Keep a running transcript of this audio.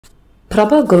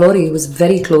Prabha Golori was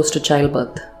very close to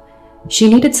childbirth. She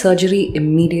needed surgery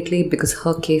immediately because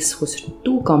her case was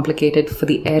too complicated for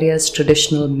the area's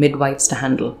traditional midwives to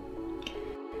handle.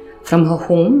 From her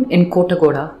home in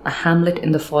Kotagoda, a hamlet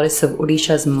in the forests of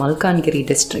Odisha's Malkangiri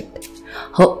district,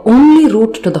 her only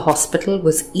route to the hospital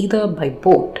was either by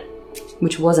boat,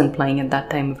 which wasn't plying at that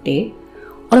time of day,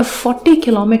 or a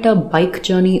 40-kilometer bike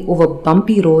journey over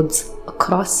bumpy roads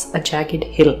across a jagged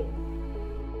hill.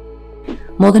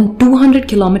 More than 200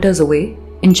 kilometers away,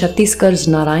 in Chhattisgarh's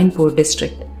Narayanpur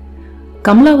district,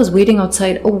 Kamala was waiting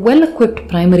outside a well-equipped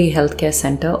primary healthcare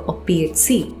center or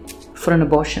PHC for an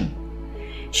abortion.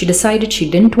 She decided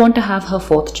she didn't want to have her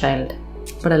fourth child,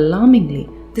 but alarmingly,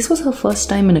 this was her first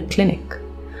time in a clinic.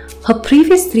 Her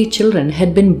previous 3 children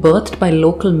had been birthed by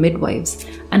local midwives,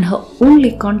 and her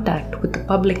only contact with the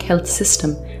public health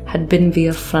system had been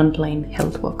via frontline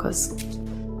health workers.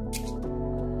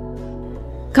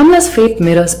 Kamala's fate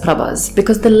mirrors Prabha's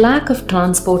because the lack of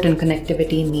transport and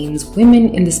connectivity means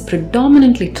women in this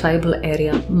predominantly tribal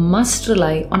area must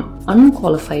rely on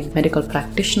unqualified medical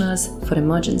practitioners for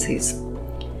emergencies.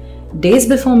 Days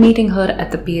before meeting her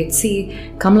at the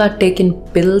PHC, Kamala had taken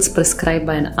pills prescribed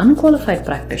by an unqualified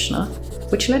practitioner,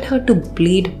 which led her to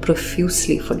bleed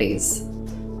profusely for days.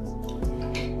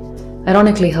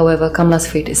 Ironically, however,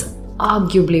 Kamala's fate is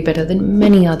arguably better than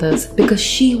many others because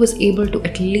she was able to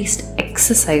at least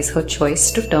exercise her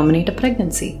choice to terminate a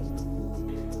pregnancy.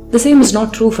 The same is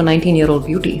not true for 19-year-old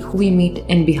Beauty, who we meet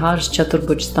in Bihar's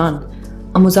Chaturbhuj Stan,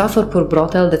 a Muzaffarpur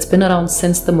brothel that's been around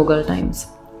since the Mughal times.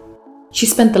 She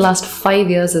spent the last 5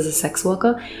 years as a sex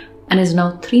worker and is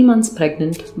now 3 months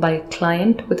pregnant by a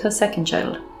client with her second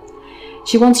child.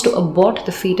 She wants to abort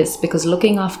the fetus because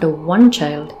looking after one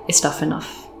child is tough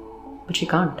enough, but she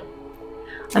can't.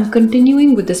 I'm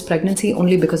continuing with this pregnancy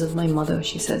only because of my mother,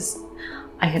 she says.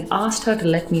 I had asked her to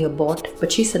let me abort,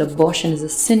 but she said abortion is a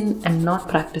sin and not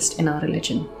practiced in our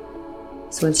religion.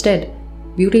 So instead,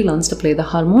 Beauty learns to play the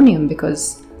harmonium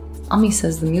because Ami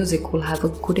says the music will have a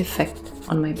good effect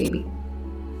on my baby.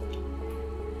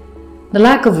 The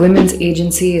lack of women's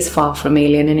agency is far from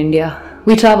alien in India.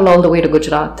 We travel all the way to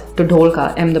Gujarat, to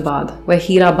Dholka, Ahmedabad, where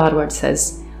Hira Barwad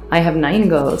says, I have 9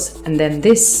 girls and then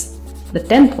this, the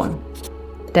 10th one.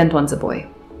 The 10th one's a boy.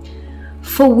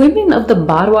 For women of the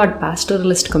Barwad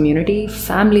pastoralist community,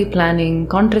 family planning,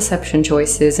 contraception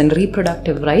choices, and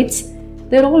reproductive rights,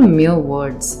 they're all mere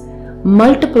words.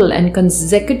 Multiple and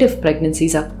consecutive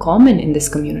pregnancies are common in this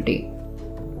community.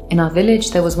 In our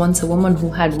village, there was once a woman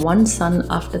who had 1 son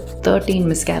after 13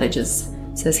 miscarriages,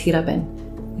 says Hiraben.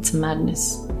 It's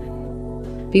madness.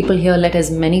 People here let as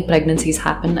many pregnancies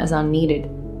happen as are needed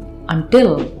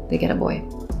until they get a boy.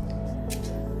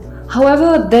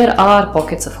 However, there are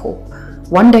pockets of hope.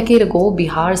 1 decade ago,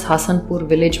 Bihar's Hasanpur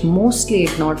village mostly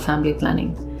ignored family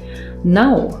planning.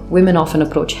 Now, women often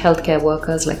approach healthcare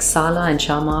workers like Sala and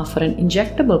Shama for an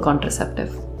injectable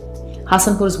contraceptive.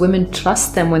 Hasanpur's women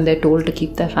trust them when they're told to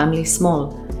keep their families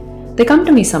small. They come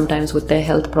to me sometimes with their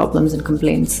health problems and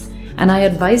complaints, and I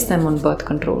advise them on birth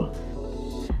control.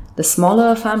 The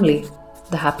smaller a family,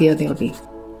 the happier they'll be.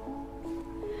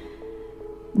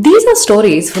 These are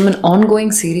stories from an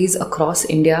ongoing series across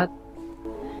India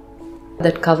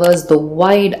that covers the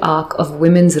wide arc of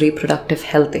women's reproductive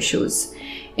health issues,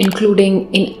 including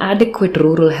inadequate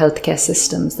rural healthcare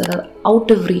systems that are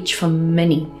out of reach for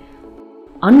many,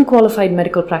 unqualified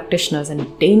medical practitioners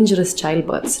and dangerous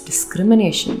childbirths,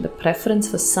 discrimination, the preference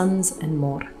for sons, and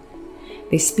more.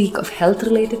 They speak of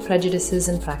health-related prejudices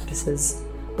and practices,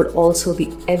 but also the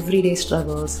everyday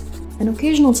struggles and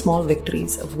occasional small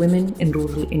victories of women in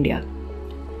rural India.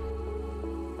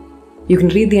 You can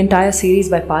read the entire series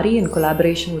by Pari in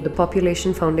collaboration with the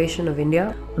Population Foundation of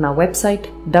India on our website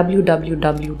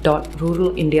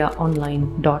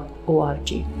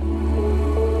www.ruralindiaonline.org.